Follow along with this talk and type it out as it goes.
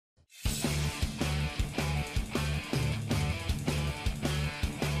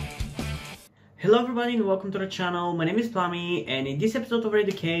Hello everybody and welcome to the channel. My name is Plami and in this episode of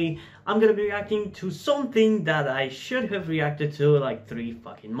VERIVERY, I'm gonna be reacting to something that I should have reacted to like 3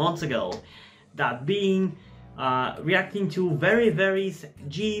 fucking months ago. That being reacting to VERIVERY's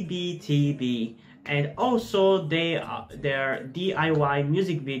G.B.T.B and also their DIY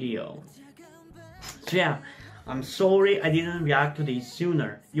music video. So yeah, I'm sorry I didn't react to this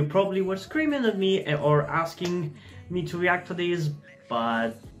sooner. You probably were screaming at me or asking me to react to this,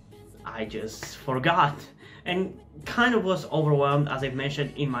 but I just forgot and kind of was overwhelmed, as I've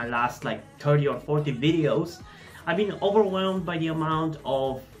mentioned in my last like 30 or 40 videos. I've been overwhelmed by the amount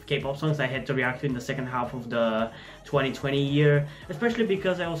of K-pop songs I had to react to in the second half of the 2020 year, especially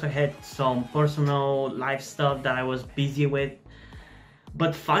because I also had some personal life stuff that I was busy with.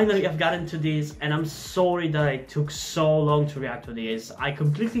 But finally I've gotten to this and I'm sorry that it took so long to react to this. I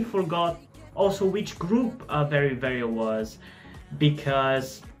completely forgot also which group VERIVERY was,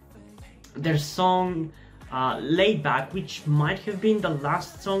 because their song Laid Back, which might have been the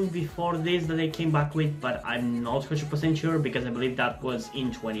last song before this that they came back with, but I'm not 100% sure because I believe that was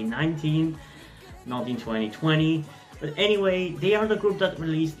in 2019, not in 2020. But anyway, they are the group that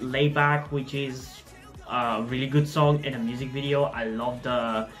released Laid Back, which is a really good song and a music video. I love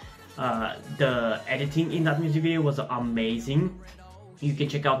the editing in that music video was amazing. You can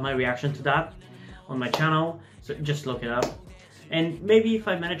check out my reaction to that on my channel, so just look it up. And maybe if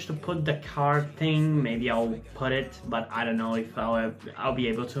I manage to put the card thing, maybe I'll put it, but I don't know if I'll be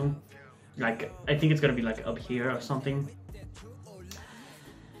able to. Like, I think it's gonna be like up here or something.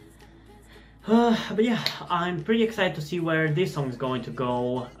 But yeah, I'm pretty excited to see where this song is going to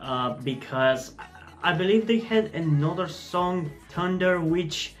go, because I believe they had another song, Thunder,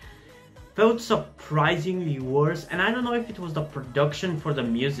 which felt surprisingly worse. And I don't know if it was the production for the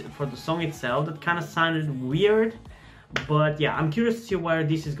music, for the song itself, that kind of sounded weird. But yeah, I'm curious to see where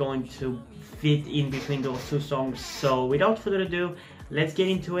this is going to fit in between those two songs. So without further ado, let's get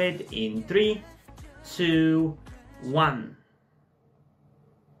into it in 3, 2, 1.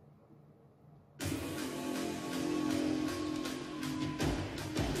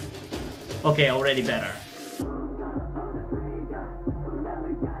 Okay, already better.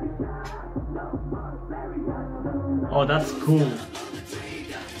 Oh, that's cool.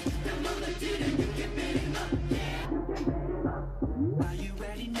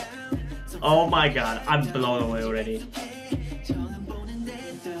 Oh my god, I'm blown away already.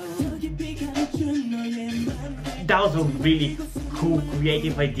 That was a really cool,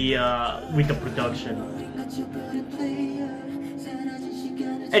 creative idea with the production.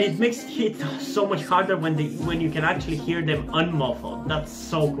 And it makes it so much harder when you can actually hear them unmuffled. That's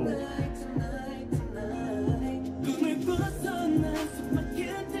so cool.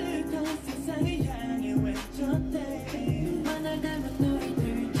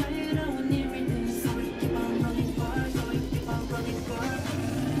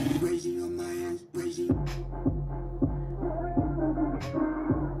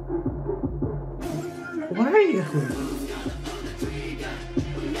 Where are you?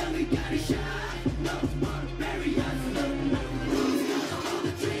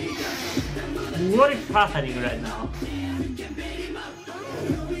 What is happening right now?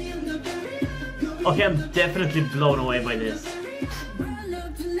 Okay, I'm definitely blown away by this.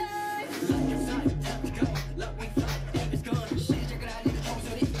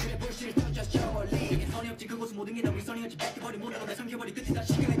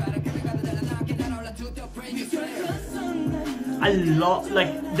 I love,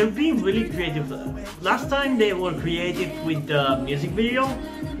 like, they're being really creative. Last time they were creative with the music video.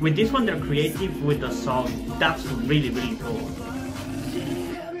 With this one, they're creative with the song. That's really, really cool.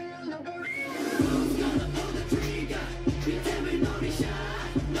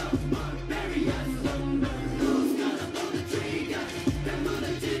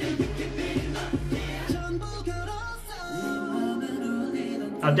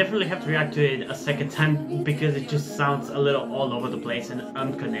 I'll definitely have to react to it a second time because it just sounds a little all over the place and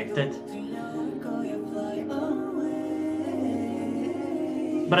unconnected.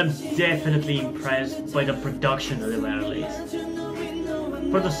 But I'm definitely impressed by the production at the very least.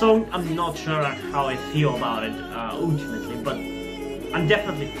 For the song, I'm not sure how I feel about it ultimately, but I'm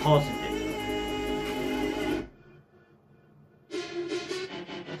definitely positive.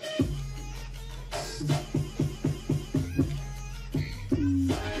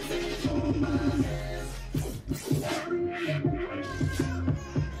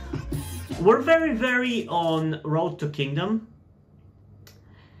 We're very on Road to Kingdom,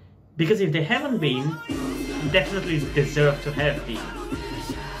 because if they haven't been, definitely deserve to have been.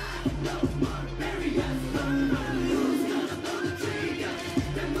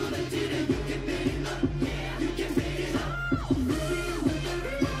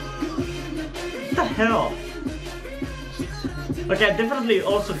 hell? Okay, I definitely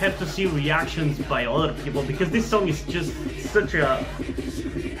also have to see reactions by other people because this song is just such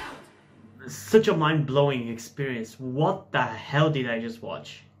a mind-blowing experience. What the hell did I just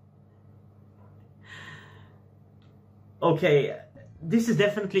watch? Okay, this is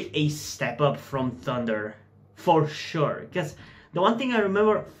definitely a step up from Thunder, for sure. Because the one thing I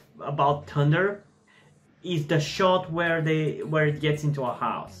remember about Thunder is the shot where it gets into a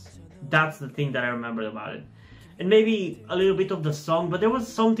house. That's the thing that I remember about it. And maybe a little bit of the song, but there was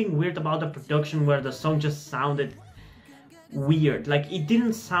something weird about the production where the song just sounded weird. Like, it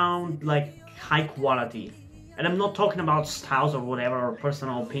didn't sound like high quality. And I'm not talking about styles or whatever, or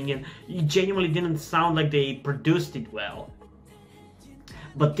personal opinion. It genuinely didn't sound like they produced it well.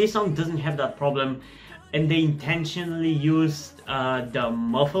 But this song doesn't have that problem, and they intentionally used the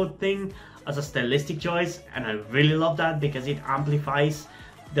muffled thing as a stylistic choice, and I really love that because it amplifies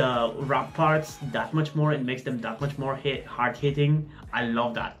the rap parts that much more and makes them that much more hard-hitting. I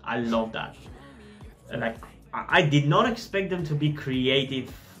love that. I love that. Like, I did not expect them to be creative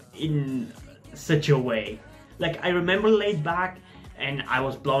in such a way. Like, I remember Laid Back and I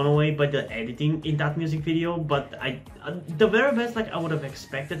was blown away by the editing in that music video, but the very best, like, I would have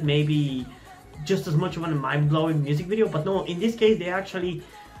expected maybe just as much of a mind-blowing music video, but no, in this case they actually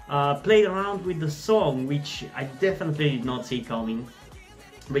played around with the song, which I definitely did not see coming.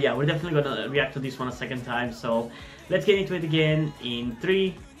 But yeah, we're definitely gonna react to this one a second time, so let's get into it again in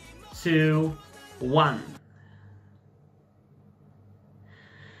 3, 2, 1.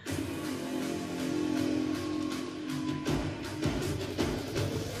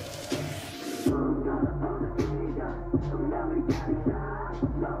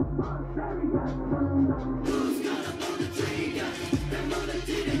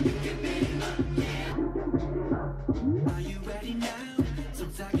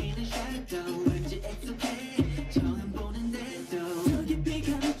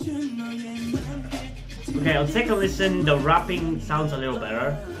 Okay, on second listen, the rapping sounds a little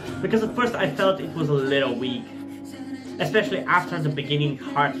better, because at first I felt it was a little weak, especially after the beginning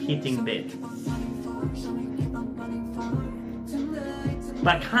hard-hitting bit.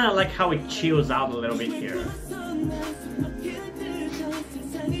 But I kind of like how it chills out a little bit here.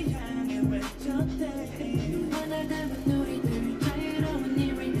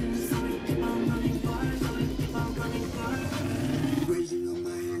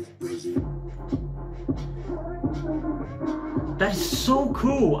 That is so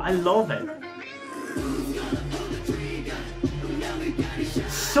cool, I love it.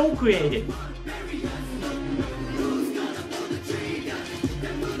 So creative.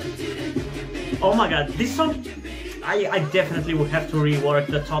 Oh my god, this song, I definitely would have to rework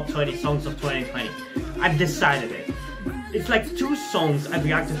the top 20 songs of 2020. I've decided it. It's like 2 songs I've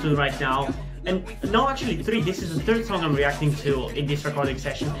reacted to right now, and no, actually 3. This is the 3rd song I'm reacting to in this recording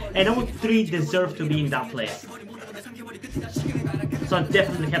session, and all 3 deserve to be in that place. So I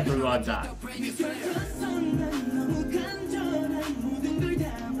definitely have to rework that.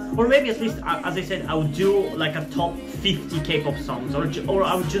 Or maybe at least, as I said, I would do like a top 50 K-pop songs, or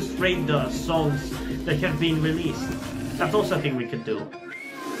I would just rate the songs that have been released. That's also a thing we could do.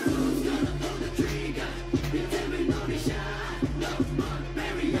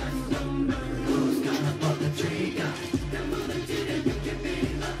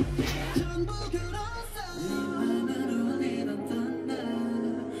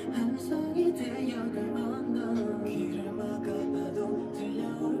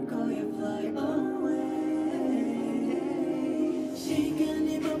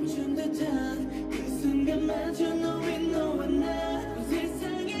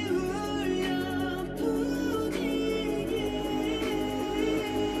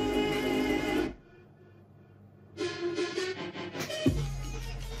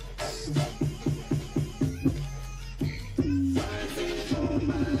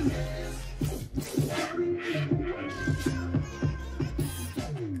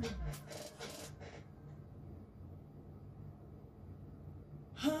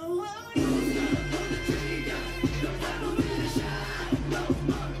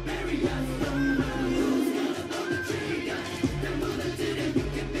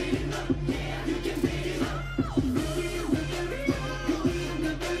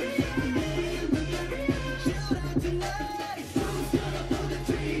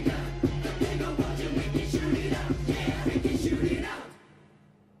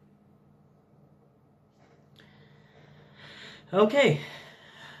 Okay,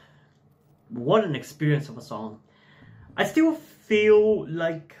 what an experience of a song. I still feel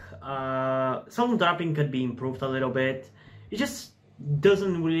like some of the rapping could be improved a little bit. It just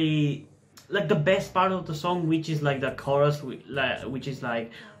doesn't really like the best part of the song, which is like the chorus, which is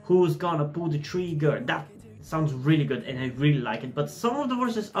like, who's gonna pull the trigger, that sounds really good and I really like it. But some of the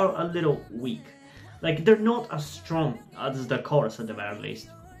verses are a little weak, like they're not as strong as the chorus at the very least.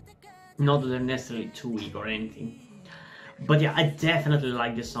 Not that they're necessarily too weak or anything, but yeah, I definitely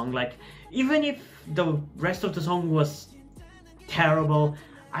like this song. Like, even if the rest of the song was terrible,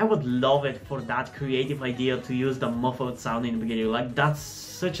 I would love it for that creative idea to use the muffled sound in the beginning. Like, that's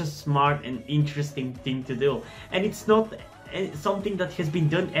such a smart and interesting thing to do, and it's not something that has been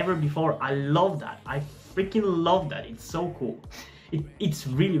done ever before. I love that. I freaking love that. It's so cool. It's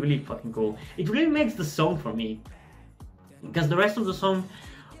really, really fucking cool. It really makes the song for me, because the rest of the song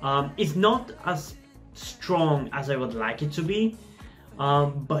is not as strong as I would like it to be,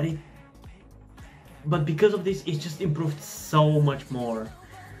 but because of this, it just improved so much more.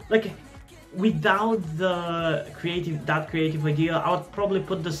 Like, without the creative idea, I would probably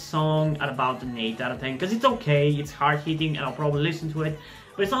put the song at about an 8 out of 10, because it's okay, it's hard hitting, and I'll probably listen to it,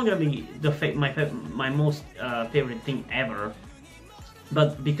 but it's not gonna be my most favorite thing ever.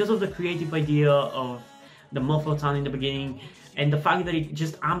 But because of the creative idea of the muffled sound in the beginning, and the fact that it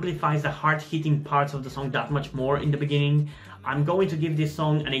just amplifies the hard-hitting parts of the song that much more in the beginning, I'm going to give this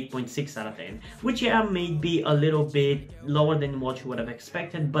song an 8.6 out of 10, which, yeah, may be a little bit lower than what you would have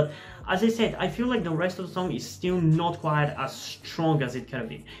expected, but as I said, I feel like the rest of the song is still not quite as strong as it could have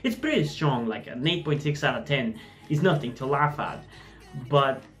been. It's pretty strong, like an 8.6 out of 10 is nothing to laugh at,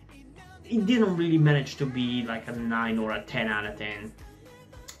 but it didn't really manage to be like a 9 or a 10 out of 10.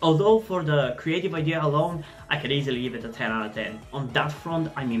 Although for the creative idea alone, I could easily give it a 10 out of 10. On that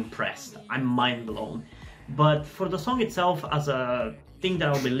front, I'm impressed. I'm mind blown. But for the song itself, as a thing that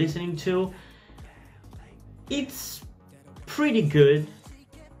I'll be listening to, it's pretty good,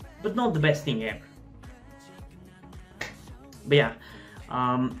 but not the best thing ever. But yeah,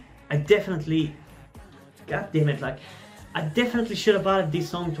 I definitely, god damn it, like, I definitely should have added this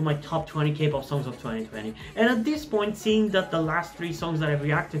song to my top 20 K-pop songs of 2020. And at this point, seeing that the last 3 songs that I've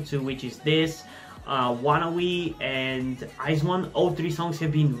reacted to, which is this, Wannabe and Ice One, all 3 songs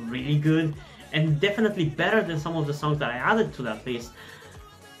have been really good, and definitely better than some of the songs that I added to that list.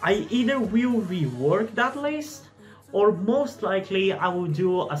 I either will rework that list, or most likely I will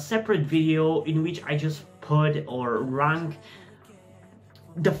do a separate video in which I just put or rank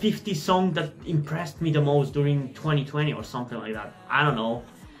the 50 songs that impressed me the most during 2020 or something like that. I don't know,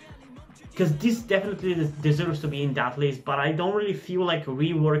 because this definitely deserves to be in that list, but I don't really feel like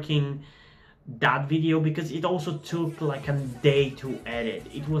reworking that video because it also took like a day to edit.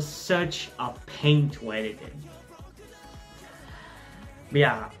 It was such a pain to edit it. But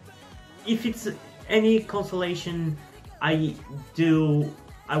yeah, if it's any consolation, I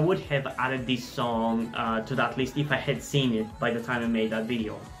would have added this song to that list if I had seen it by the time I made that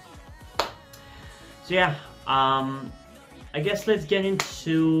video. So yeah, I guess let's get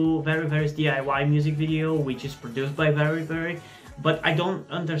into VERIVERY's DIY music video, which is produced by VERIVERY, but I don't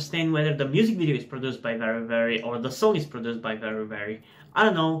understand whether the music video is produced by VERIVERY or the song is produced by VERIVERY. I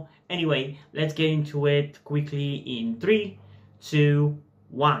don't know. Anyway, let's get into it quickly in 3, 2,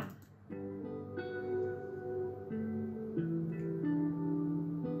 1.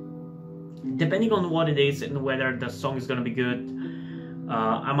 Depending on what it is and whether the song is gonna be good,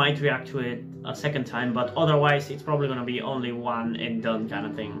 I might react to it a second time, but otherwise it's probably gonna be only one and done kind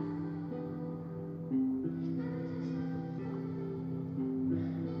of thing.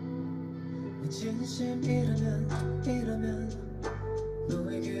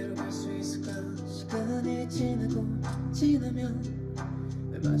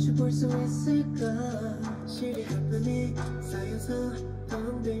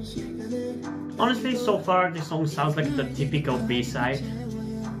 Honestly, so far this song sounds like the typical B-side.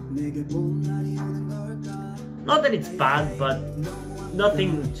 Not that it's bad, but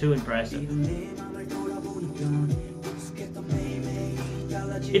nothing too impressive.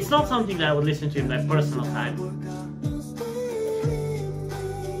 It's not something that I would listen to in my personal time.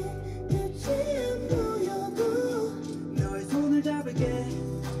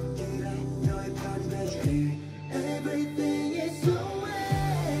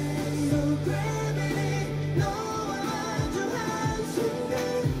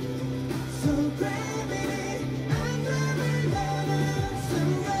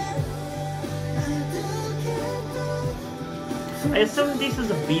 I assume this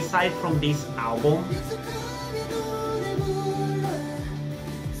is a B-side from this album.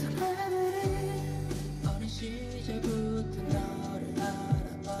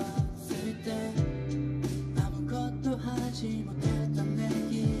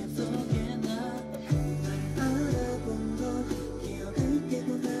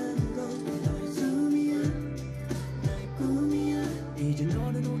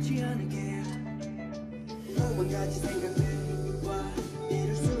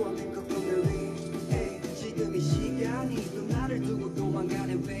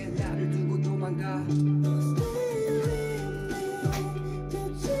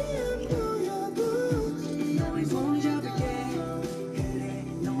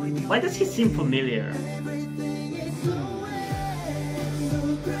 Why does he seem familiar?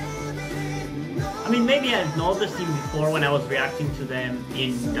 I mean, maybe I've noticed him before when I was reacting to them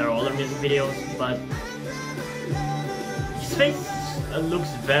in their other music videos, but his face looks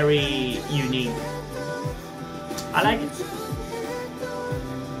very unique. I like it.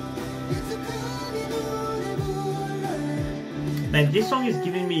 Man, this song is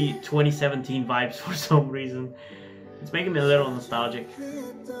giving me 2017 vibes for some reason. It's making me a little nostalgic.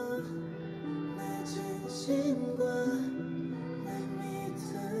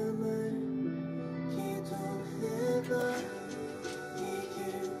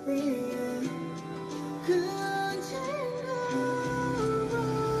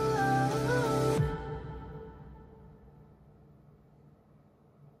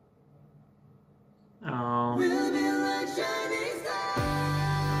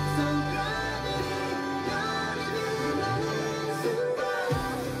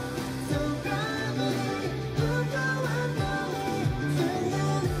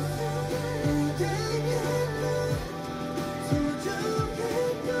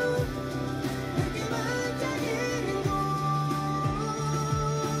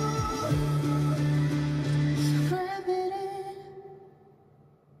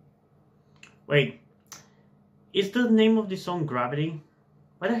 Wait, is the name of the song Gravity?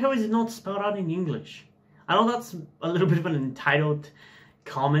 Why the hell is it not spelled out in English? I know that's a little bit of an entitled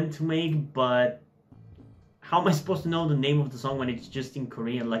comment to make, but how am I supposed to know the name of the song when it's just in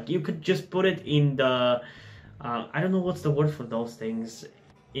Korean? Like, you could just put it in the, I don't know what's the word for those things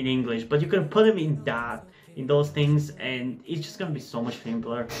in English, but you could put them in those things, and it's just gonna be so much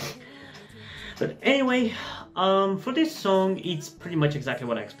simpler. But anyway, for this song, it's pretty much exactly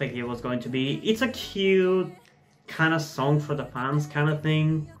what I expected it was going to be. It's a cute kind of song for the fans kind of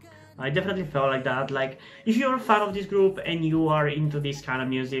thing. I definitely felt like that. Like, if you're a fan of this group and you are into this kind of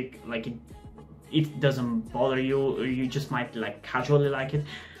music, like it doesn't bother you, or you just might like casually like it,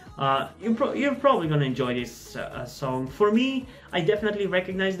 you're probably gonna enjoy this song. For me, I definitely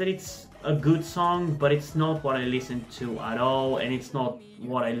recognize that it's a good song, but it's not what I listen to at all, and it's not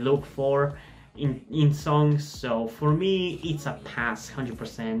what I look for in songs. So for me, it's a pass,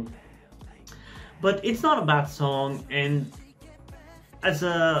 100%. But it's not a bad song, and as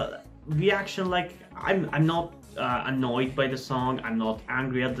a reaction, like, I'm not annoyed by the song, I'm not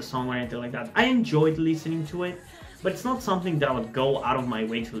angry at the song or anything like that. I enjoyed listening to it, but it's not something that I would go out of my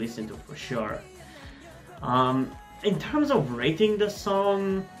way to listen to for sure. In terms of rating the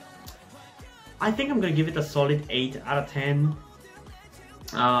song, I think I'm gonna give it a solid 8 out of 10.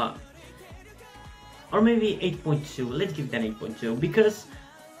 Or maybe 8.2. Let's give it an 8.2, because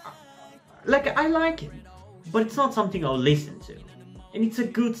like, I like it, but it's not something I'll listen to. And it's a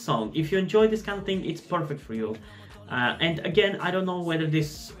good song. If you enjoy this kind of thing, it's perfect for you. And again, I don't know whether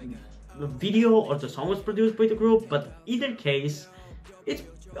this video or the song was produced by the group, but either case, it's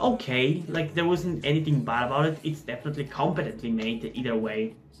okay. Like, there wasn't anything bad about it. It's definitely competently made either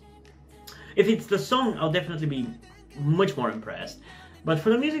way. If it's the song, I'll definitely be much more impressed. But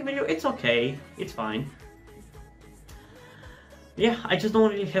for the music video, it's okay. It's fine. Yeah, I just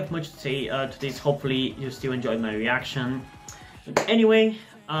don't really have much to say to this. Hopefully you still enjoyed my reaction. But anyway,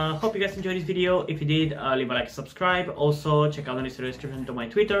 hope you guys enjoyed this video. If you did, leave a like, subscribe. Also, check out the description to my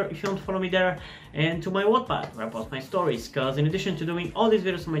Twitter if you want to follow me there, and to my Wattpad where I post my stories, because in addition to doing all these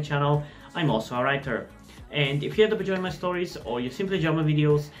videos on my channel, I'm also a writer. And if you end up enjoying my stories, or you simply enjoy my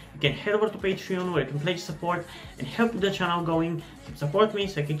videos, you can head over to Patreon, where you can pledge support and help the channel going, keep support me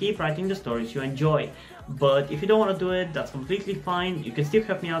so I can keep writing the stories you enjoy. But if you don't want to do it, that's completely fine. You can still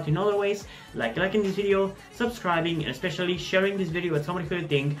help me out in other ways, like liking this video, subscribing, and especially sharing this video with somebody who you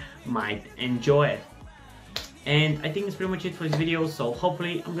think might enjoy it. And I think that's pretty much it for this video, so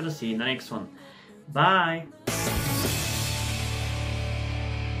hopefully I'm gonna see you in the next one. Bye!